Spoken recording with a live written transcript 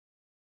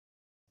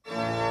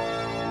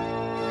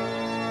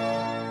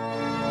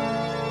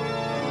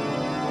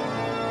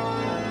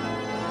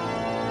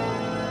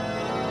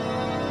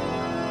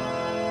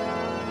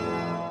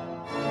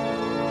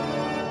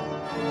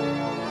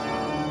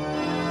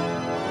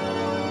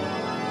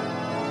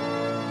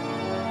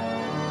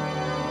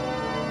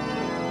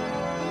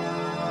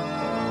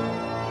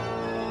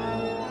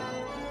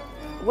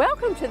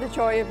Welcome to the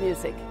Joy of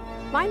Music.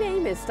 My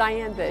name is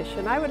Diane Bish,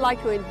 and I would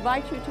like to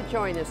invite you to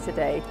join us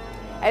today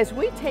as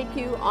we take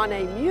you on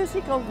a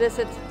musical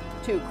visit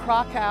to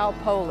Krakow,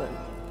 Poland.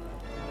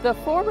 The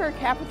former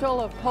capital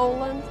of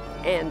Poland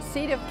and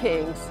seat of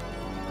kings,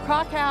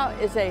 Krakow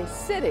is a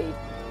city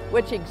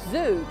which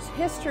exudes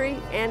history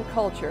and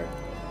culture.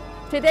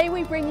 Today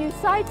we bring you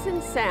sights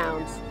and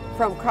sounds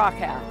from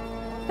Krakow.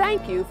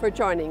 Thank you for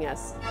joining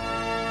us.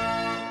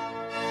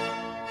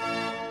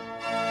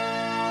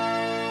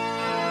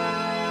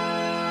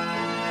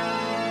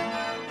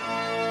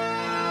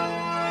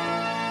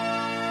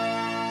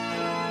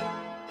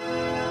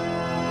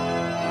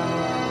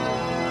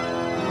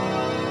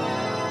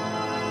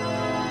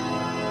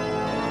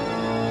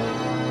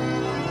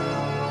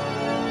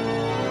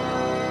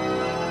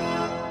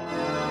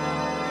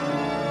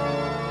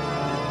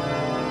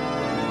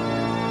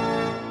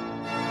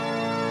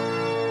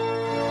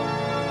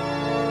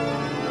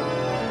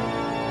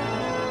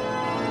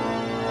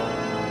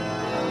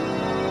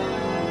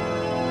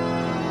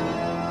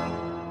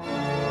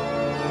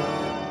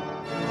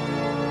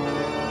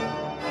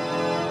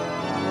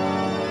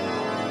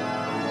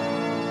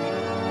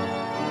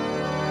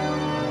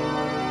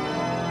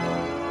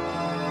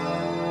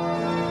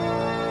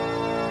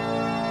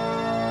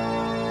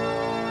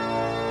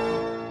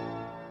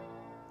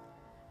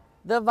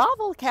 The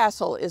Wawel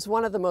Castle is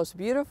one of the most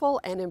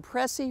beautiful and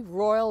impressive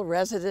royal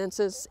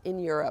residences in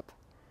Europe.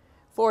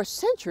 For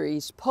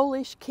centuries,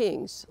 Polish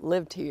kings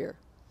lived here.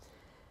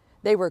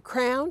 They were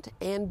crowned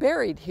and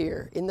buried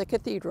here in the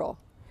cathedral,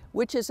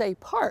 which is a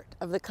part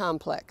of the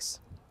complex.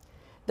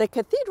 The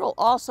cathedral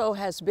also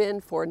has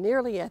been for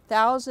nearly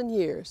 1,000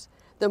 years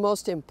the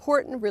most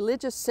important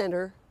religious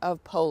center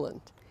of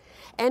Poland,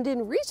 and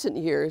in recent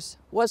years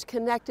was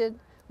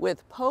connected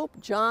with Pope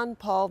John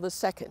Paul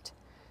II,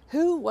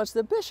 who was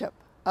the bishop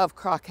of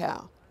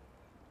Krakow.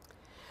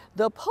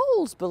 The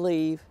Poles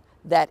believe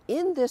that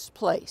in this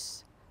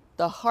place,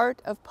 the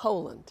heart of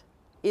Poland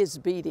is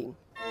beating.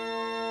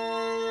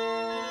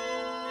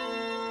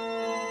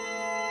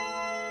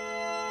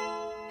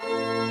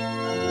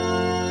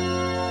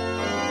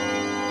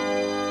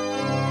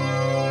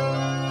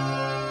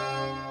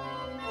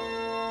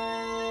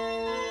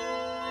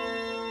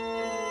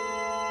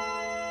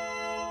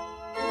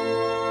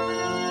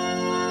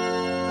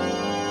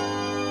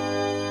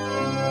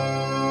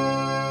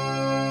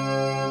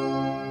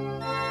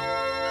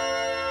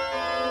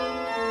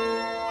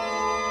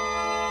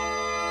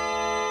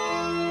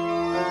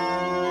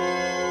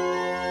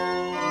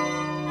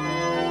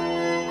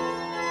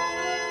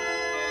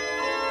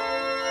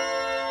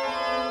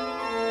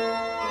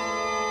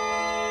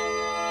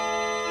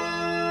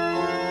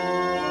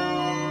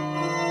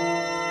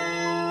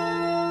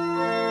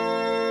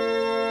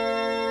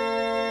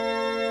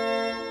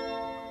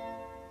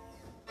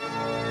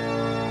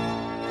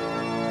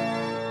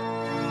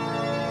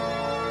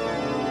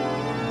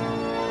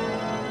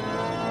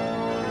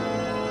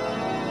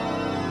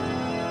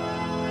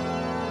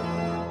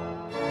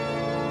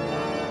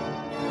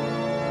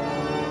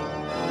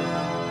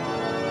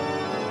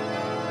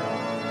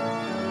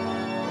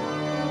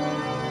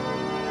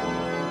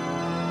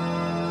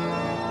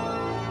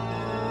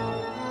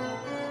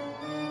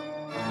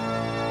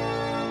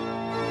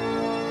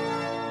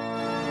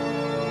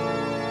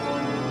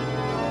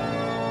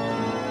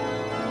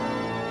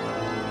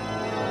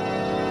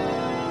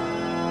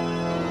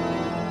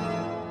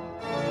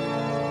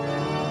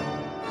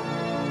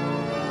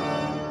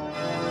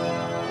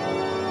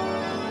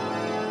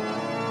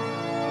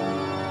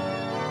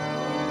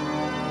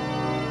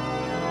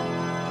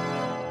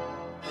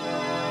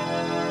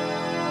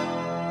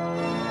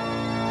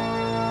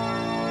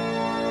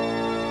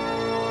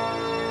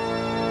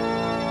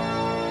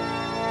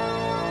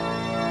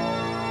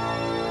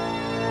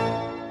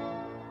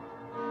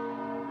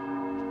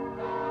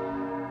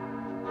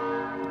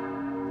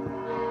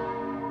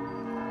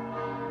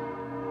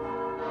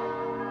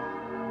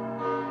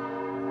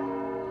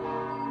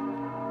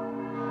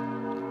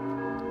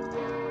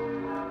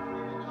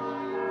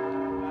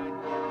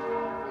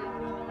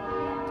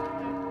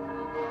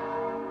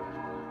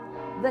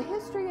 The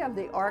history of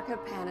the Ark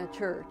of Pana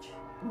Church,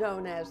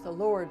 known as the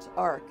Lord's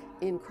Ark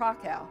in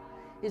Krakow,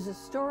 is a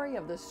story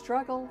of the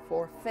struggle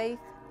for faith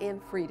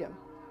and freedom.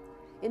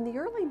 In the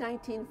early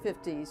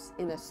 1950s,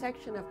 in a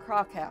section of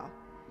Krakow,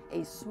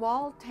 a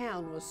small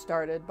town was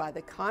started by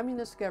the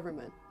communist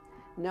government,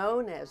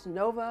 known as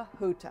Nowa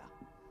Huta.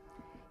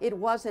 It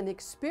was an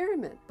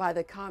experiment by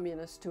the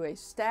communists to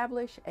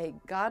establish a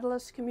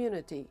godless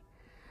community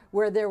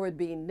where there would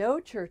be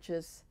no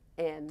churches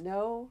and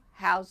no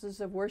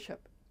houses of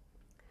worship.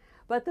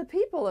 But the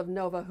people of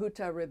Nowa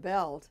Huta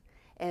rebelled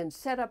and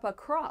set up a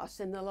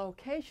cross in the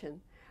location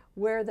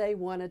where they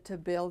wanted to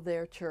build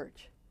their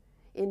church.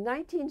 In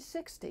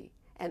 1960,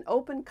 an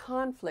open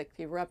conflict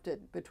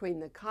erupted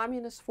between the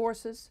communist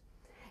forces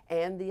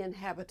and the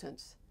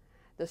inhabitants.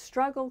 The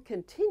struggle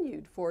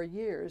continued for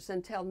years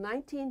until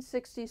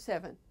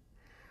 1967,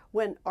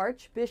 when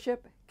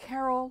Archbishop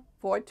Karol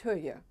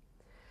Wojtyła,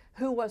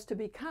 who was to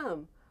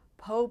become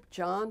Pope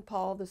John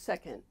Paul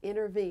II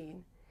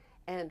intervened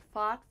and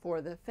fought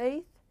for the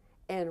faith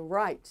and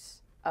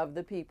rights of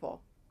the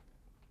people.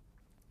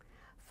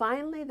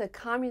 Finally, the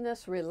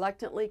communists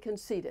reluctantly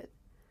conceded,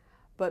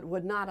 but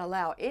would not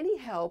allow any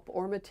help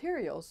or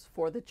materials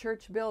for the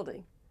church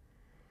building.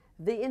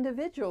 The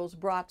individuals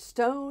brought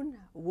stone,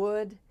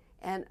 wood,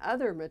 and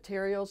other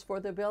materials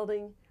for the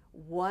building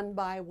one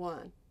by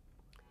one.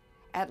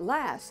 At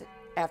last,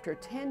 after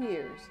 10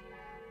 years,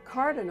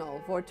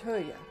 Cardinal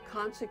Wojtyła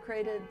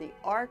consecrated the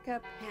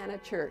Arca Pana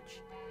Church,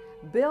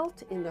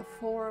 built in the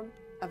form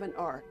of an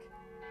ark,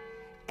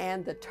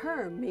 and the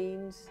term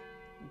means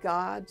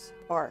God's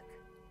ark.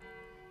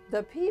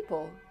 The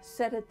people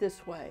said it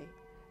this way: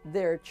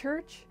 their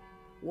church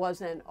was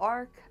an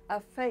ark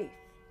of faith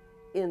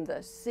in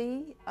the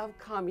sea of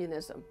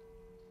communism.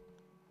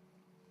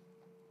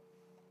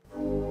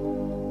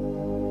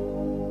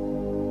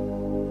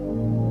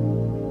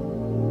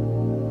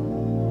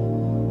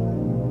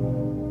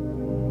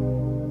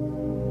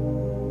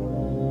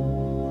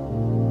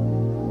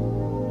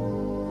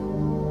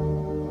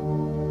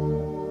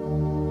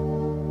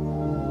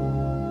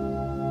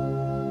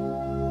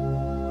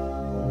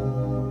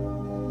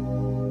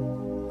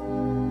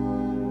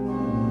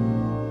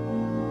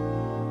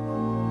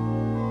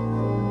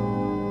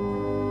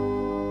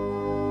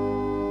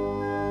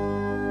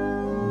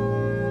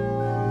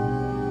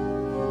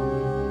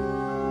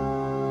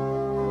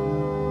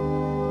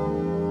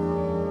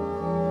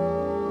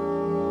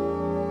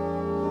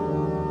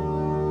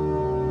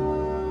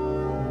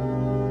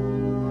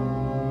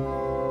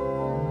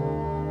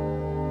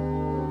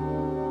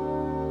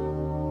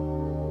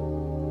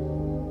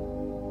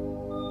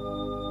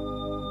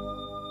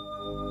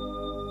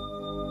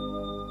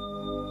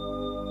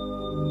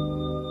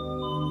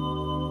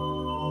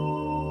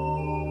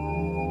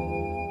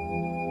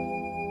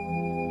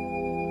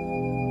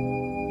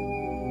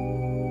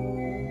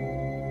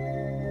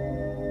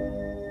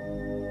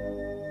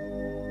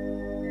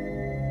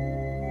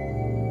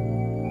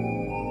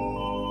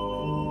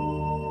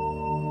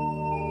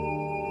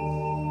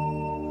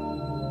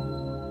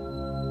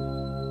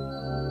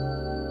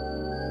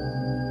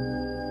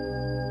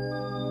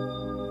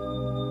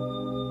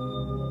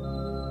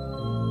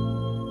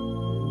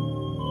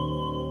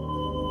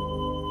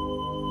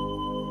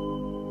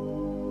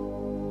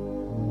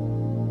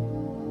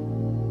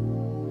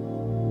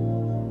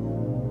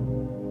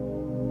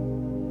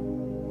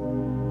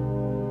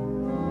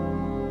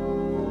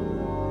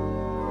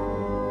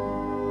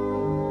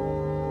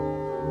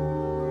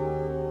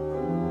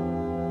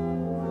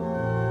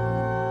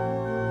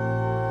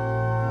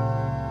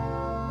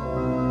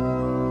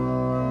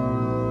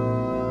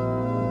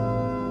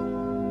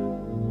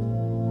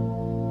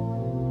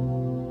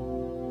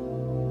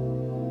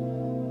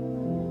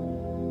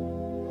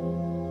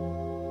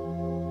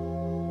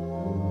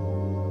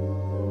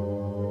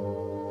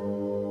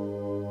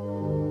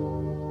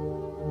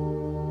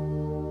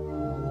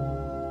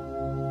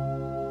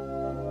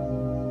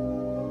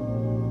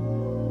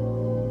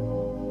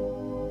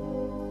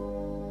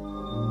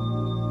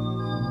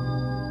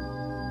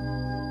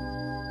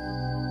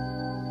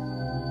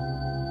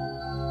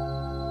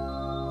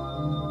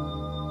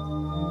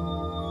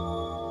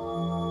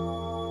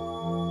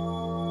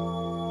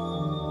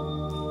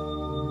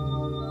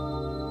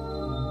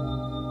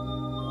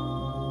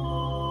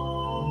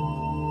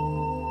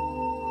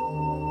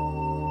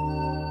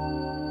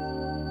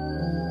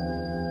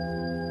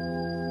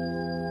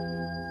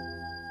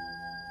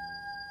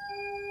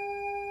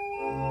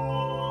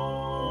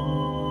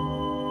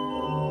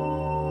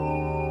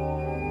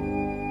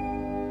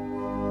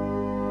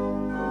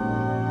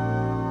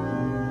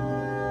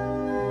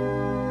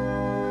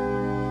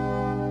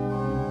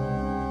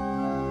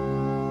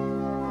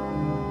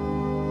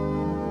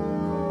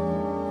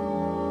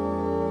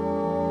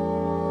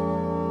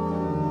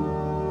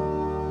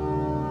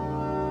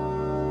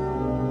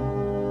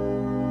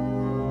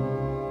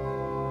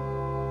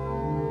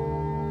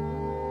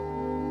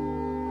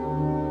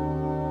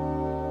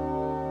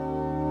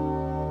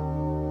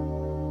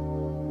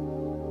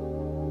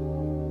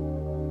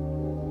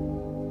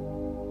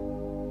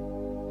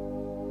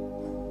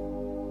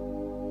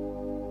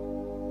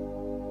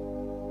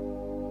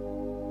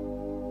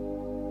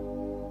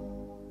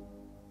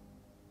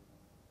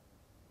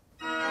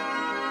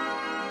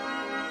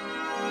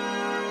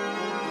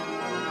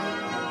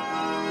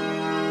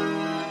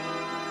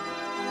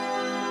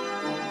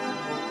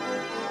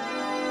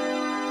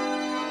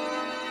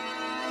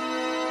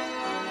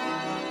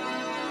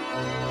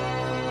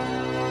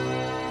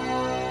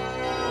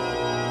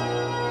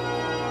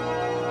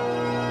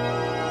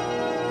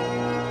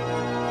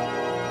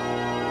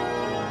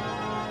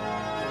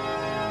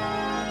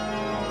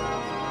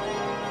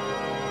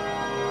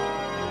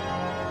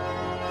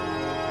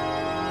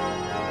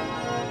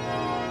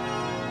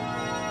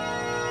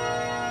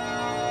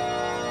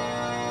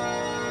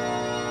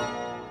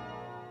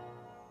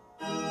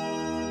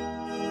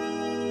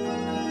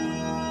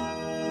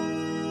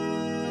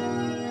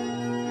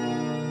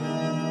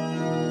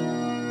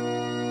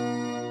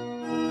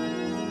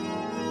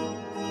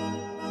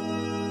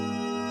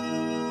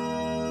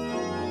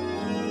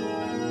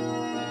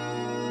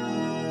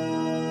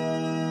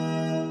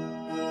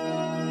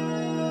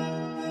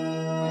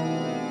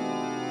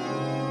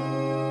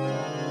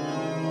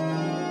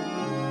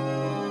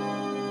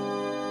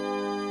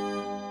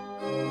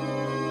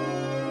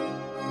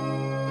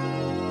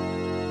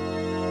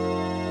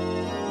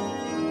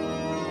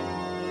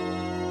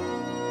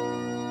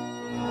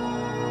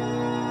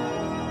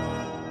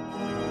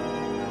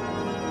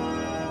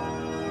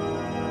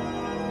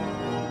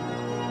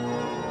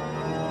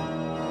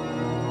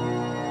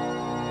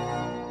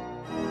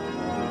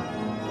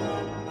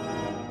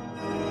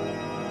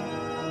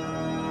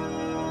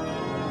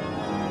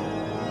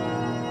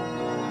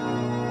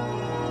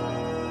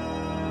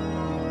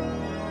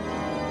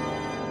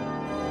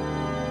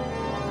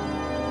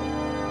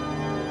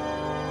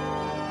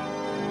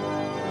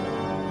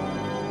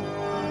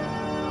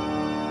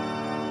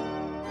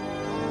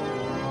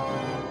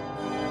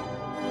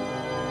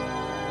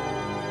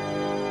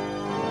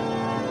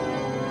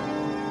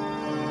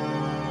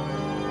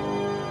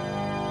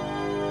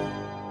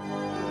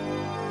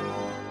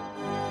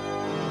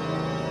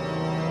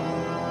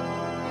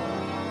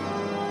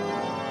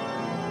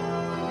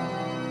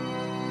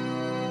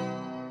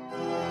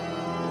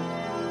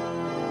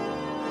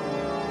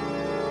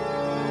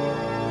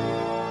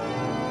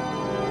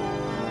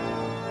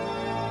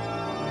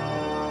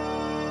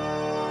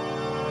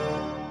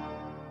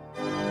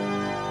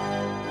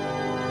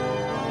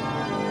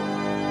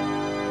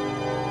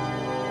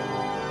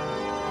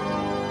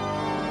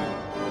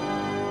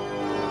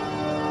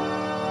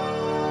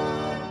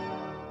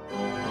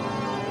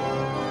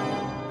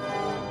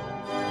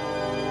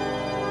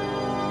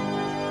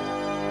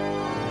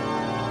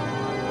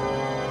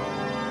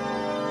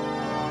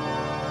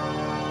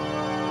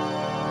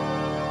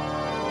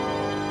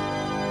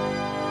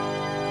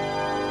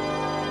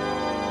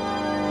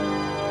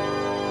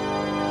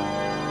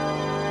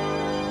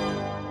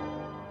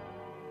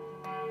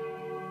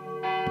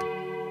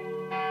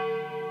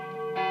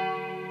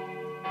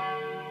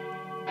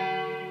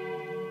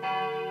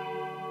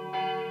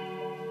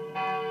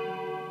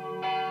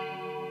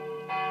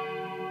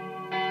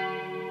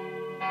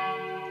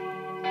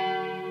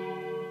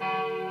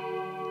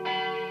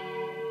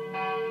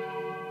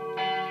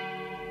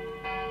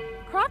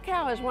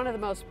 CRACOW is one of the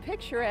most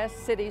picturesque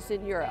cities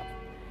in Europe.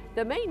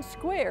 The main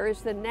square is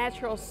the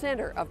natural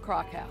center of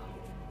CRACOW,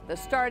 the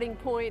starting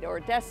point or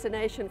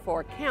destination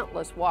for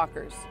countless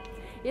walkers.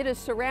 It is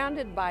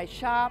surrounded by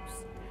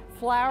shops,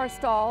 flower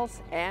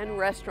stalls, and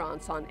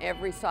restaurants on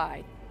every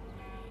side.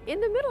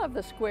 In the middle of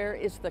the square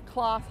is the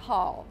Cloth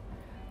Hall,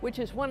 which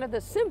is one of the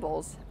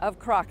symbols of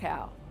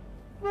CRACOW.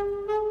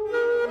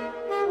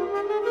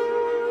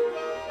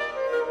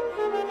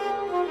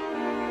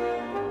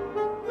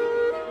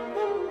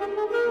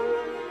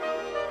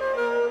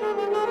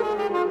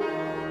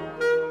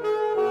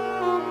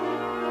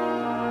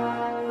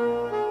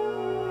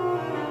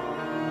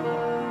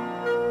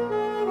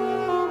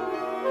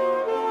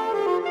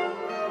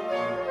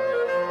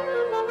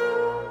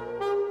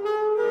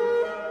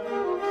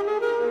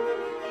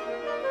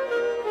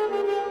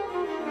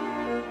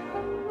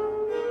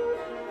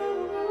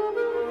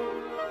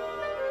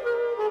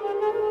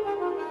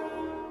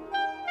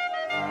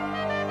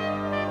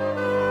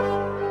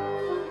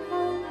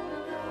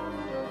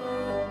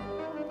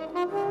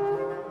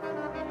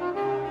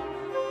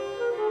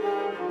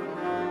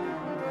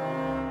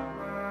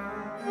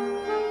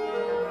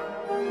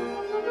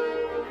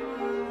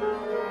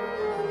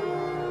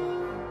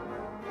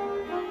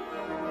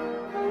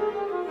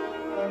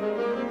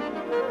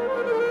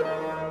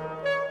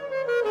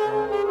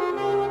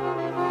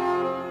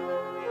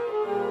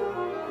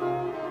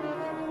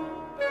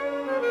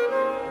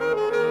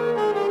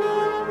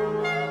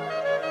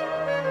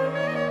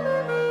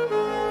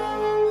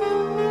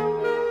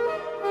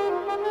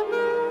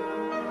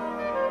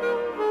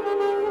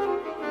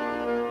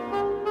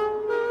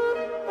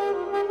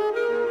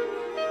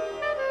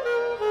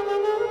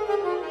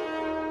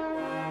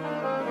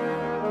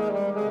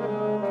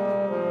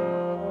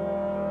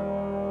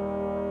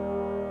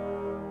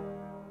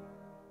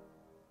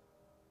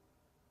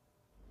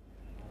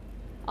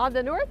 On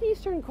the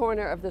northeastern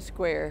corner of the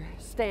square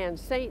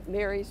stands St.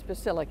 Mary's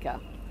Basilica,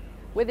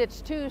 with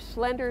its two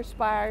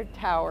slender-spired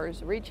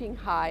towers reaching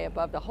high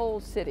above the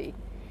whole city.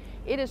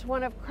 It is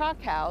one of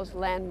CRACOW's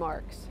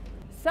landmarks.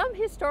 Some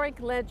historic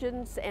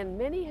legends and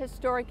many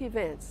historic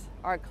events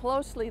are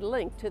closely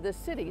linked to the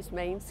city's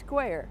main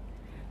square,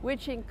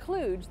 which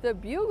includes the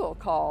bugle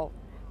call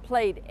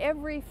played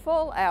every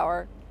full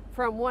hour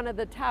from one of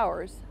the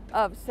towers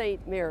of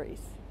St.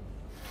 Mary's.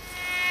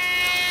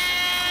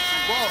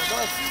 Whoa,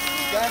 look!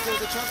 Guys with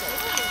the trumpet.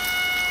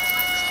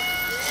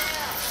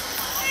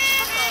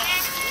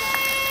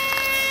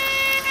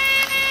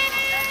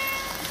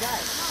 You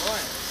guys, go on.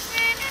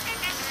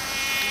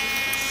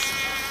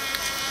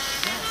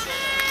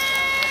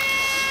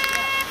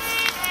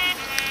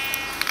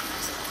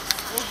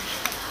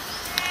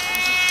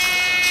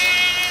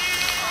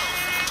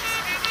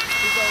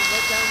 You go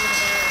right down with the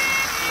hair.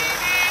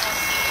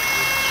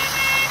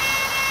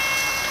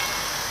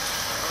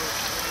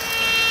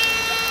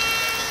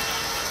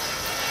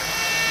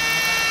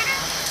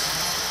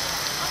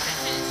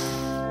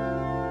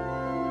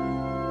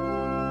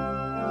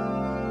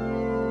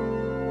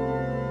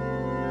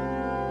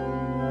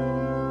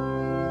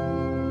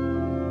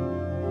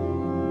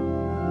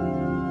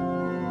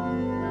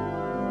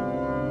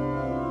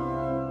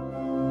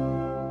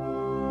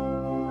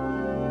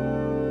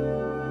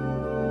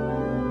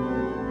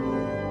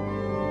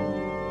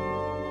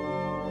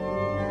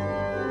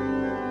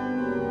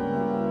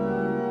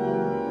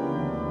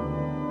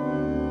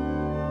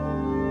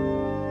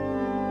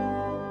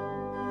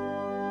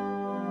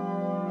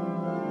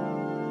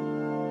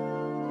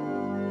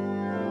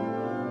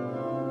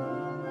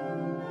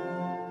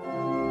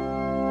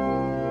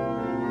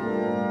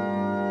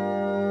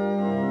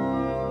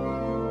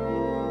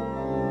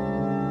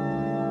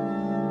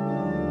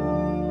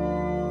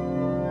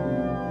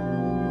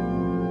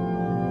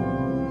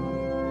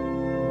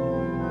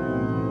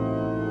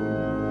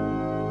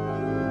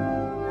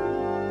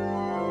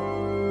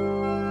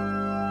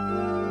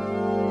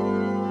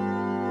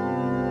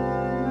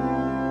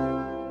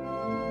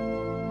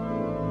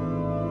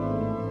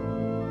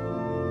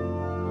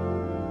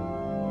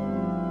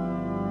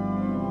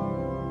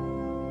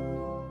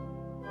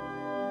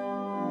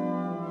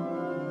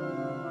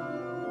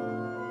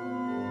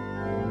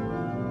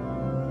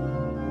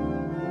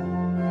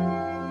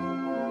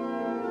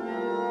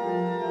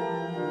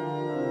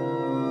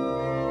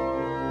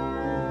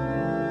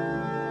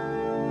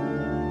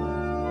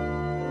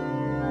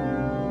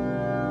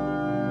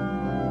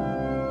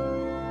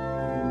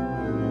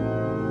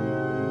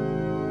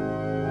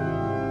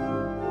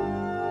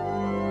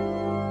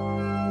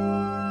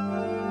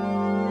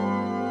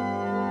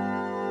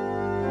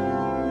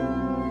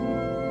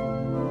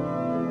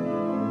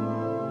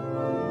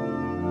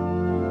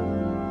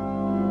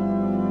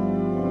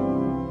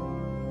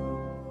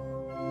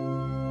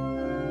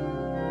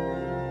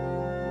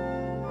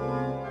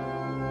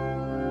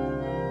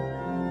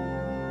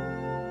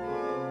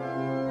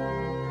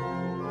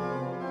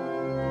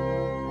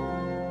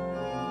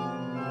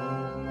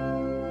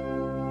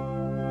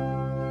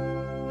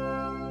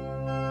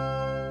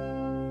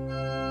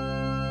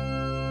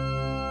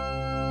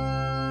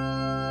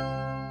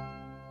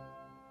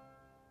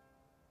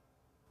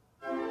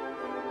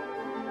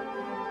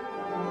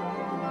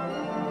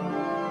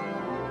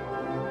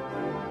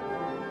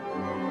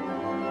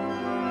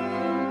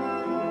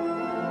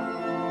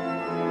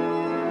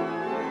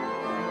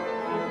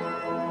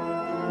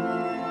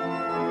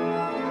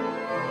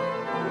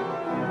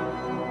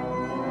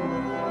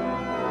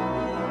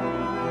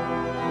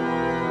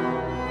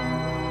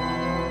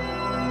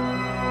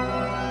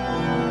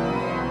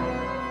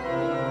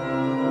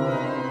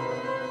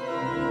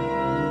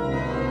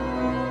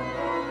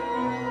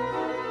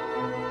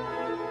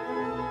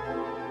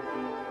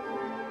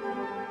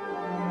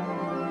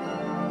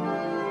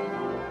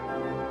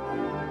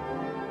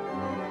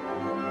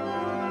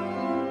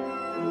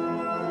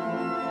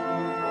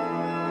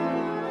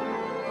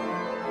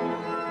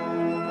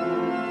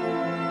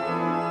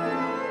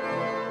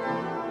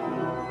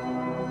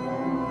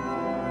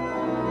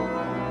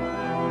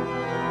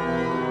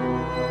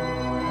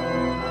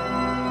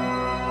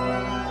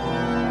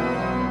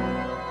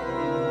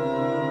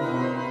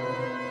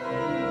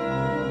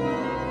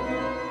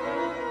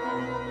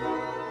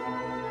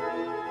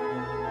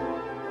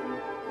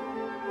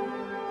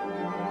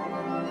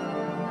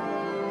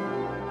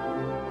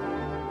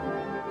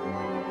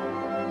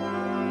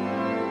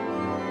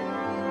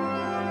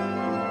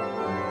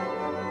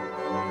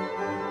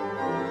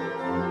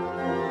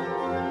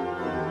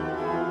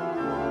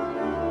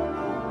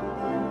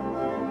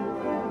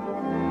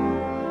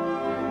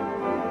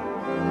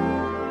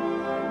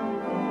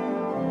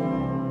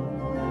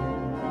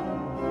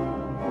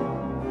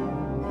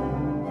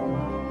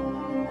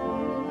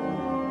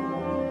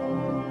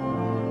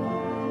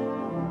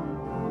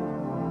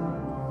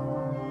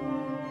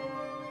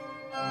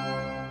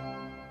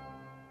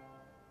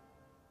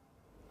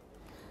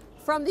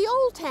 From the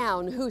old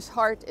town whose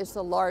heart is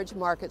the large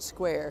market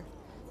square,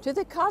 to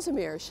the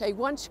Kazimierz, a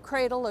once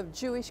cradle of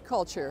Jewish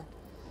culture,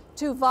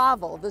 to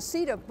Wawel, the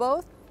seat of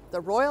both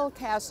the royal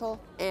castle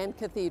and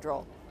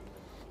cathedral.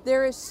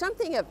 There is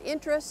something of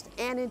interest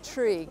and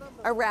intrigue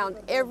around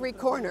every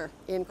corner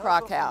in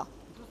Krakow.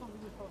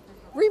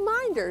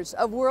 Reminders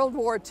of World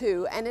War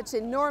II and its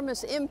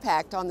enormous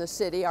impact on the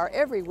city are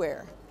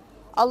everywhere,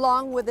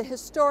 along with the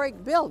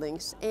historic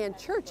buildings and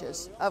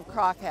churches of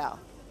Krakow.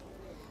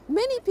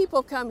 Many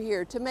people come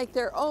here to make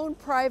their own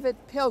private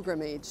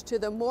pilgrimage to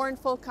the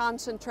mournful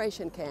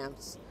concentration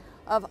camps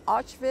of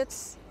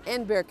Auschwitz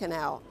and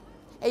Birkenau,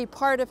 a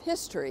part of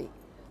history,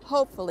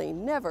 hopefully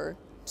never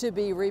to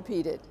be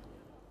repeated.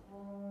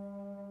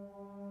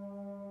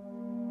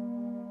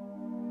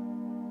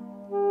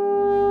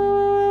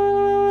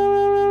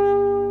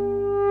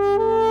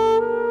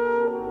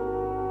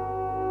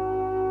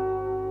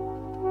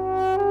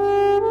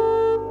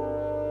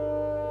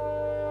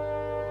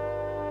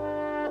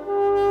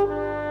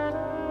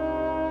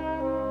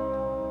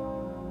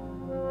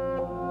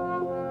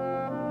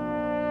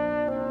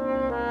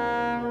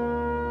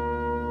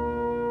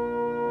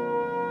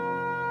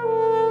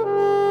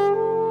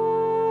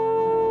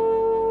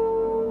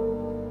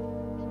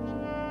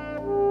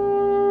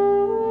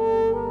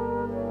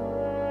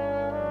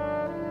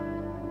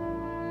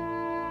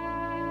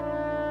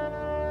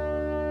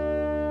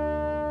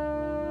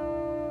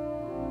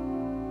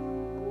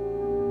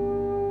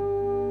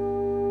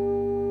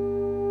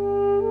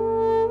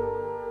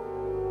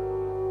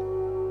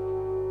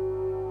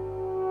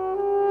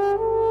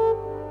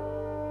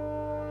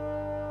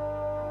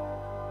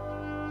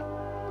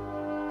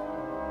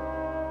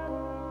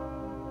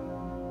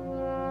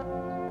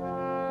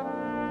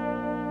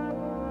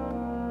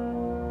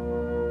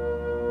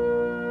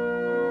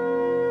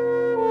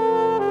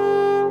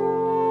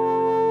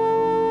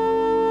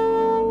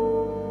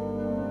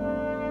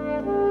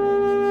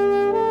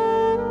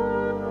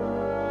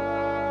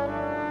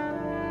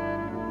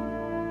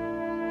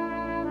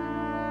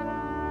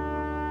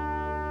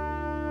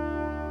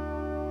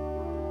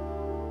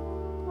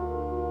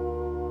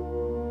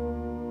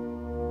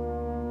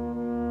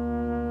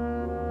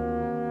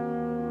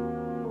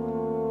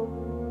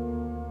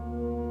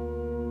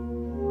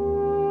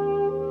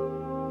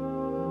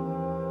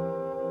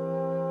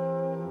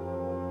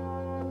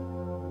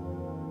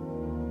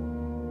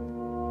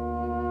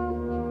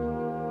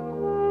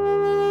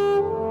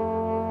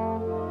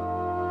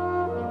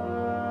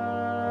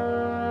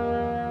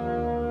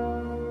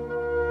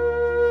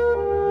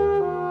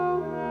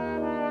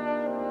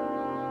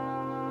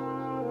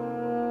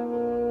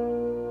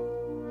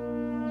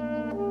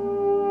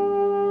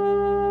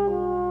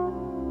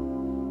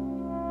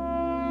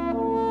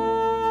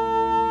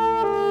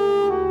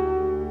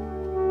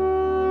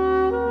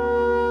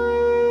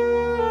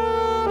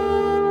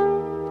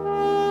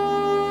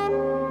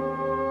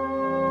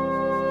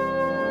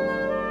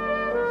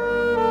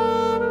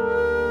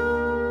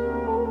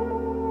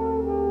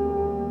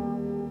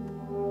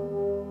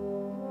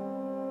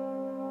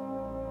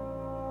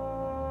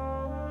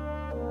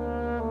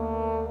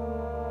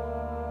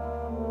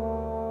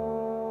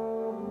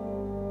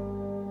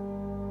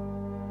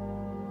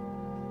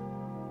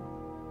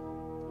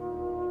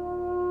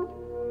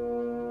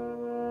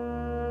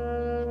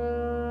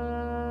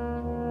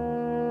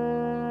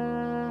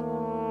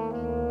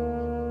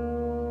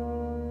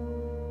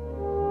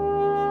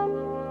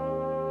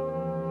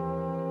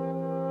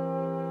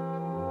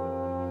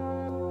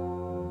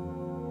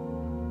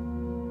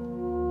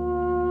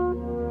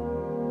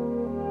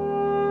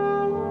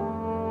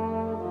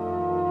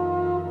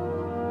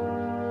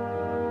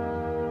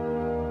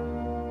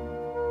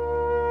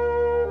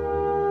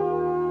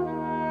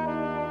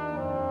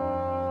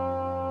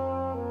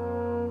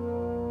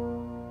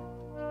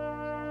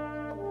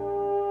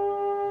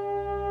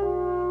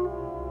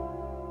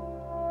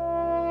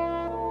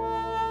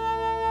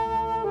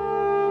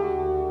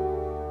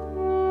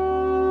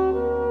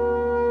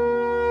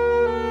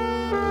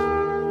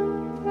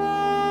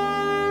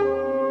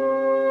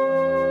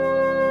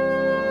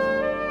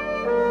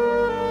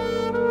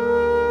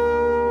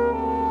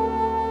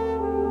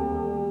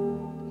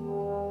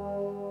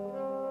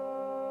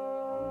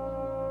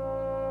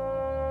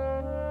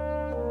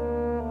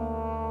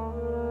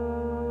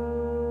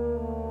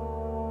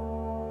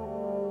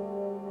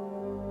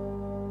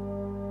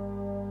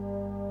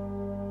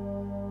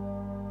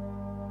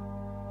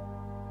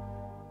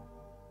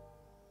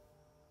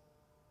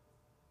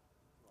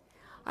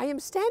 I am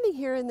standing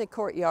here in the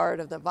courtyard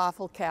of the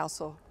Wawel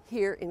Castle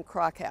here in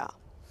Krakow.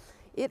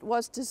 It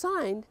was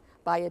designed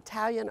by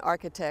Italian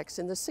architects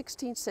in the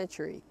 16th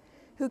century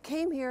who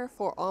came here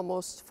for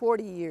almost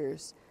 40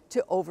 years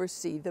to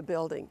oversee the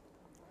building.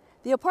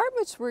 The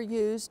apartments were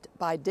used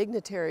by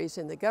dignitaries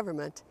in the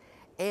government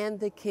and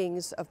the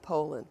kings of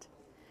Poland.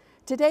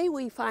 Today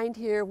we find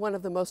here one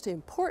of the most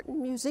important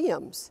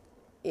museums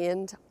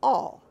in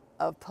all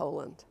of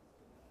Poland.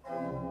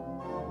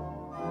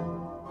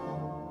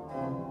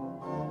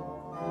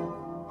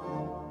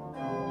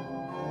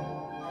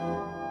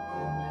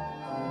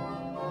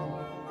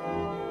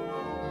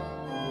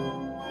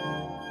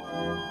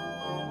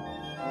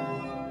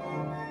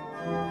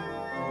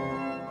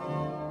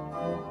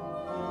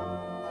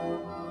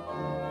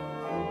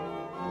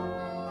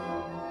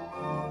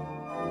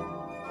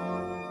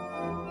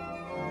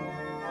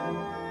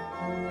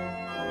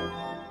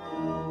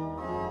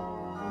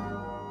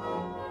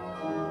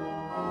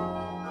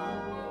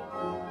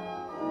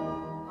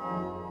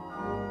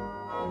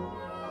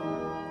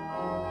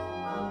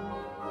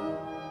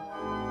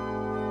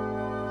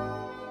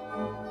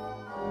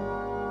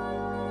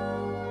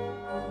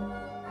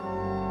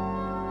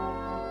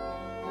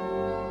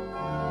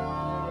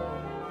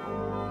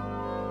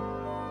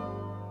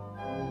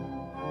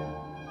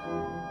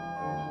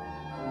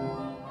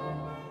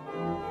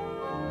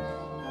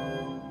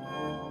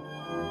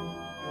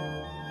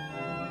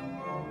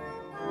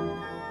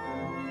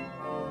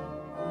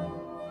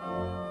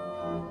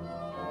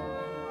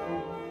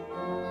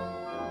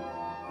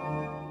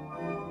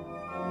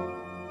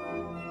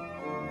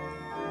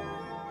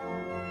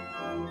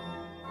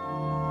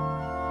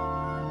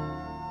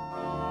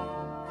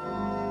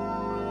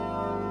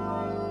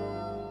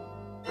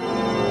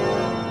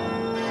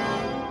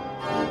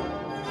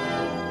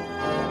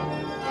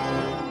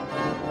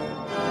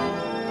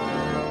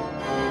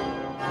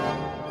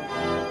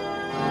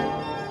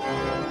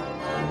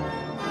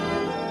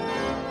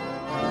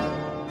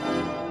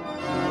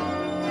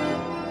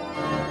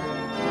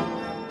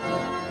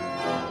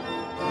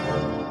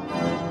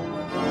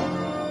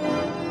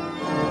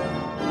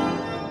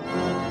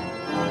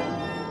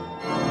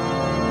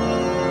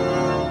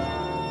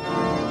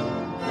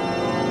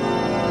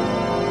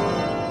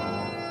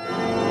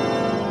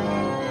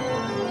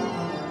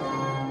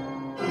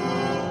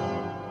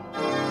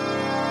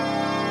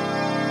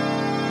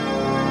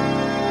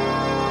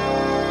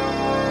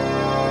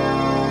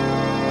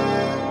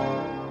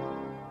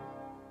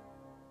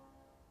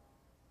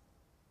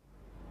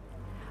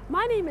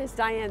 is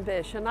Diane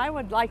Bish, and I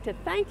would like to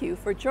thank you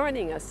for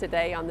joining us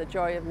today on The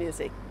Joy of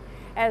Music,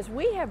 as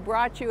we have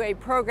brought you a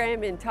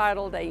program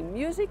entitled A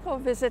Musical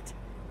Visit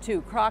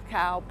to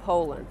CRACOW,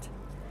 Poland,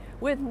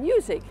 with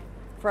music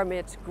from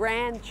its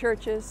grand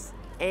churches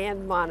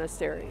and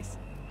monasteries.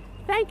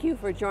 Thank you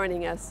for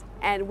joining us,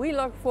 and we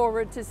look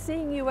forward to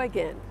seeing you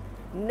again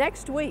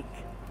next week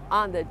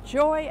on The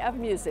Joy of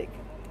Music.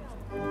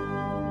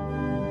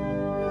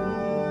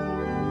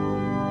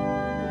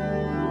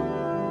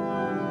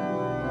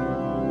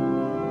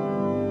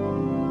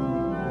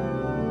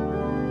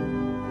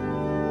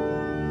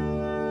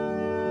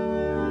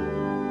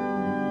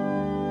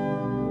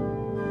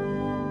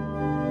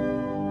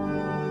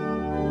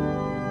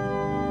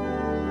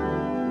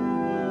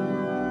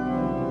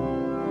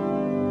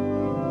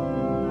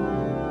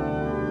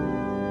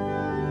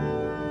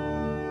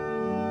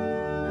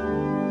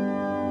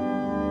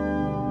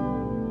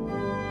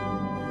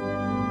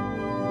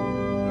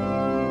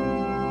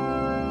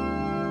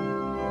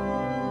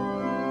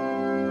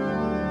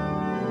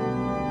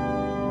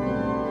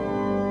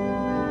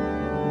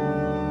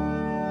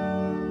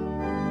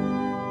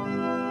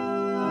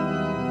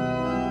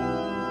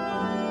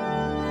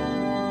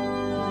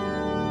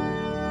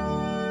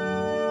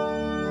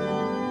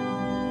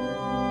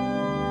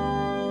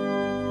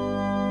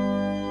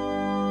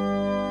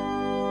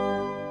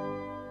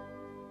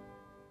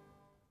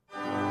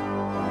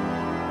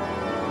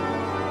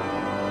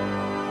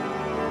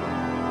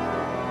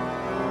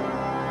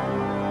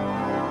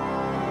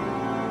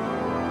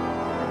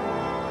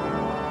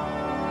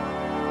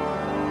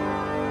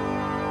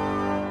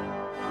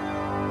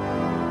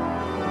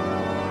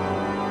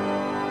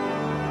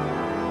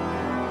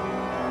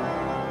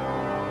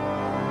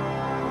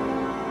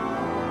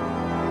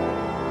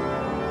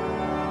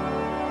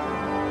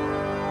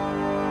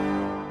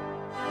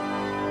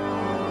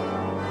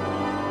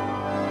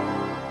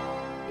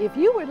 If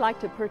you would like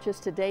to purchase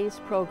today's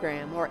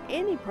program or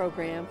any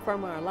program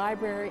from our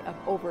library of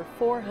over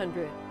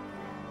 400,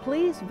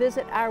 please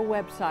visit our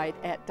website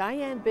at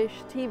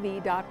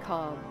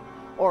dianebishtv.com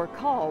or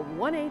call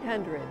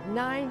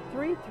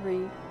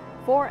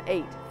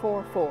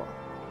 1-800-933-4844.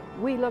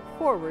 We look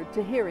forward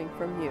to hearing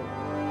from you.